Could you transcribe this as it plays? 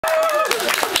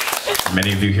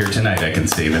Many of you here tonight, I can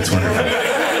see. That's wonderful.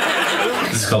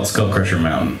 This is called Skullcrusher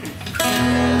Mountain.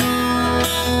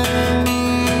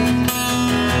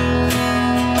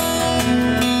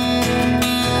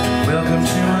 Welcome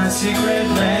to my secret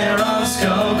lair on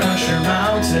Skullcrusher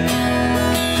Mountain.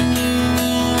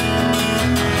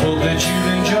 Hope that you've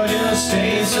enjoyed your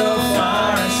stay so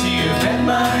far. I see you've met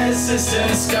my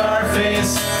assistant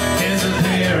Scarface. His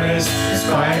appearance is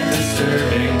quite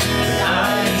disturbing, but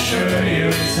I assure you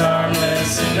it's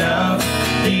harmless enough.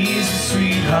 He's a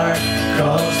sweetheart,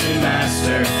 calls me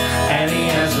master, and he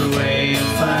has a way of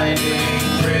finding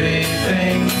pretty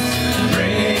things and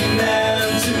bringing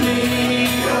them to me.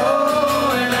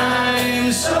 Oh, and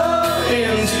I'm so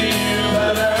into you,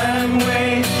 but I'm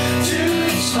way too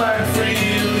smart for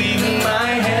you. Even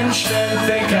my henchmen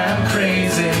think I'm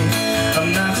crazy.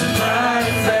 I'm not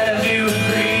surprised that you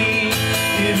agree.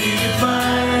 If you could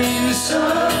find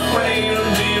some way to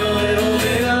be a little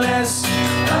bit less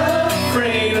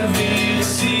afraid of me,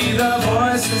 see the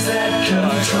voices that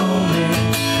control me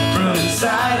from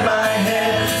inside my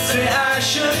head say I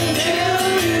shouldn't kill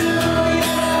you.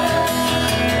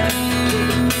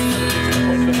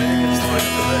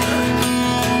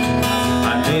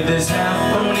 I made this half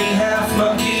pony, half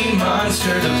monkey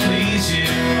monster to please you,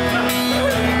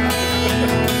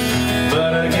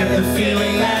 but I get the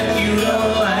feeling that you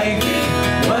don't like it.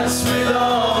 What's with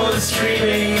all the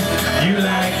screaming? You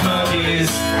like monkeys,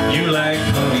 you like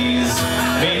ponies.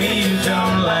 Maybe you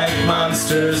don't like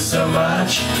monsters so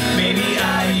much. Maybe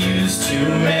I use too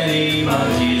many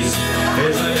monkeys.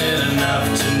 Isn't it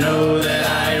enough to know that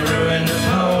I ruined a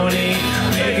pony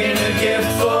making a gift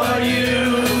for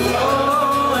you?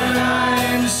 Oh, and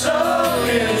I'm so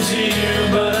into you,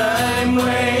 but I'm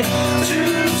way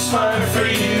too smart for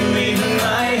you. Even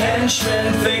my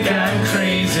henchmen think I'm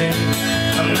crazy.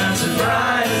 I'm not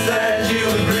surprised that you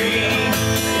agree.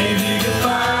 If you could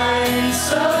find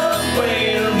some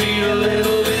way to be a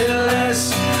little bit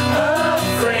less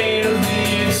afraid of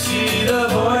me, you'd see the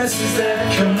voices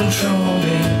that control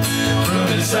me from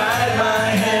inside my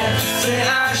head say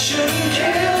I shouldn't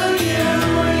kill you.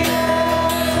 Yeah.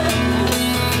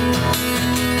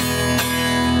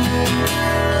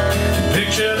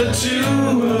 Picture the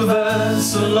two of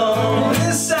us alone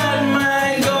inside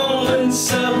my golden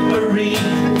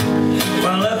submarine,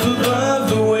 while up above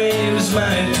the waves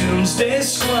my doomsday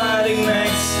squad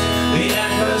ignites the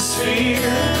atmosphere,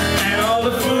 and all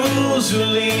the fools who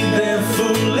lead their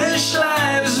foolish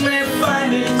lives may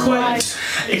find it quite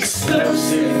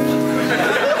explosive.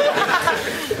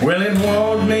 Well, it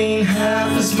won't mean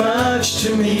half as much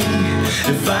to me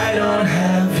if I don't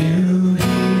have you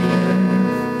here.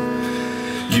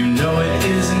 You know it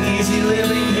isn't easy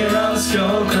living here on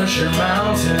Skullcrusher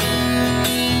Mountain,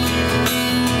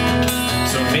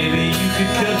 so maybe you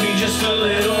could cut me just a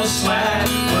little slack.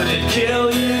 Would it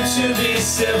kill you to be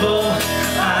civil?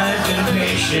 I've been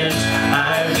patient,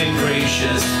 I've been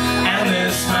gracious, and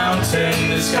this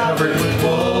mountain is covered with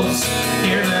wolves.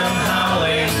 Hear them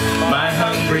howling, my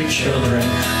hungry children.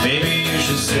 Maybe you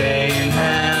should stay and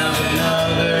have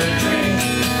another drink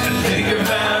and think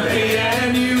about me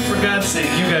and you. For God's sake,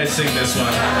 you guys sing this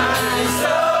one. I'm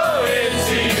so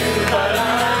into you, but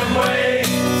I'm way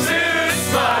too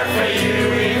smart for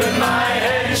you. Even my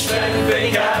henchmen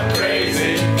think I'm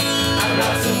crazy. I'm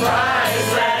not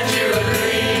surprised that you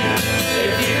agree.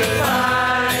 If you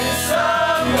find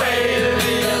some way to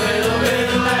be a little bit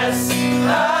less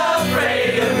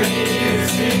afraid of me, you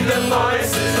see the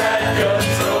voices that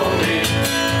control me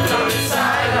from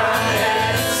inside my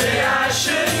head say I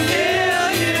shouldn't kill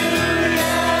you,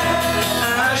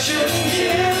 yeah. I shouldn't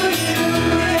kill you,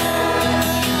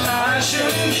 yeah. I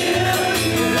shouldn't kill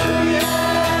you, yeah.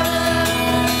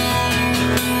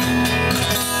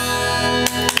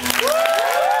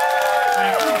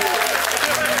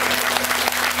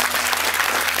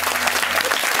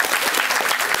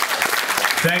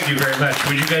 Thank you very much.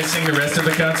 Would you guys sing the rest of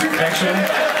the concert, actually?